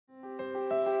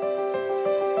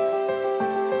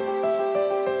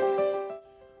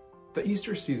The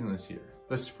Easter season is here.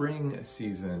 The spring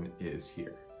season is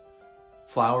here.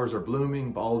 Flowers are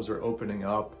blooming, bulbs are opening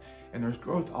up, and there's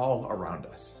growth all around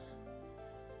us.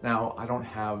 Now, I don't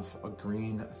have a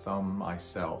green thumb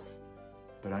myself,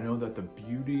 but I know that the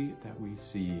beauty that we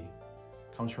see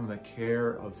comes from the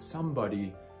care of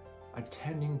somebody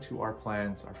attending to our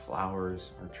plants, our flowers,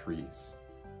 our trees.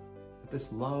 That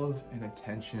this love and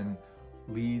attention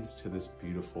leads to this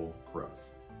beautiful growth.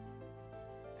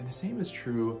 And the same is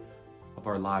true of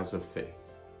our lives of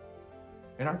faith.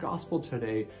 In our gospel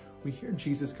today, we hear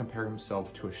Jesus compare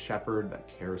himself to a shepherd that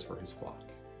cares for his flock.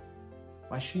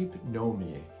 My sheep know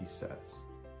me, he says,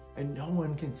 and no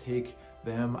one can take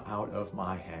them out of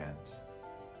my hand.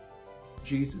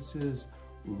 Jesus's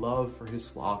love for his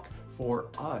flock, for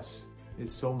us,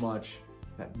 is so much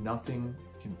that nothing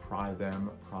can pry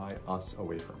us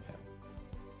away from him.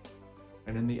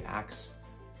 And in the Acts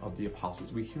of the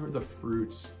Apostles, we hear the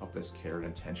fruits of this care and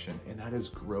attention, and that is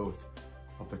growth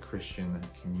of the Christian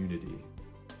community.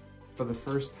 For the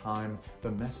first time,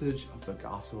 the message of the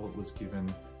gospel was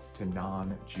given to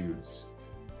non-Jews,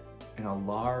 and a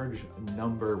large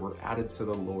number were added to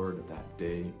the Lord that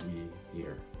day, we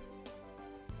hear.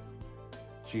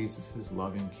 Jesus'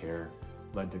 loving care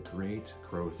led to great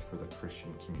growth for the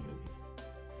Christian community.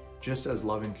 Just as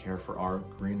loving care for our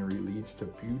greenery leads to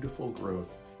beautiful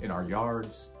growth in our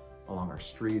yards, along our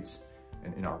streets,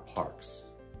 and in our parks.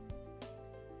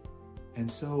 And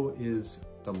so is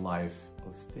the life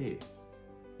of faith.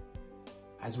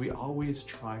 As we always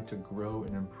try to grow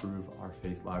and improve our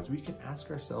faith lives, we can ask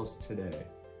ourselves today,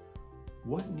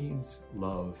 what needs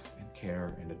love and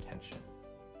care and attention?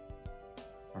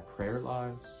 Our prayer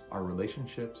lives, our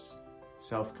relationships,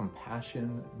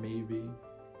 self-compassion maybe.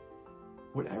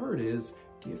 Whatever it is,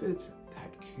 give it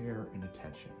that care and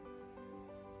attention.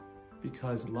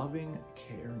 Because loving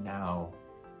care now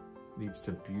leads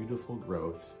to beautiful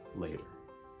growth later.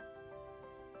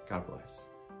 God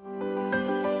bless.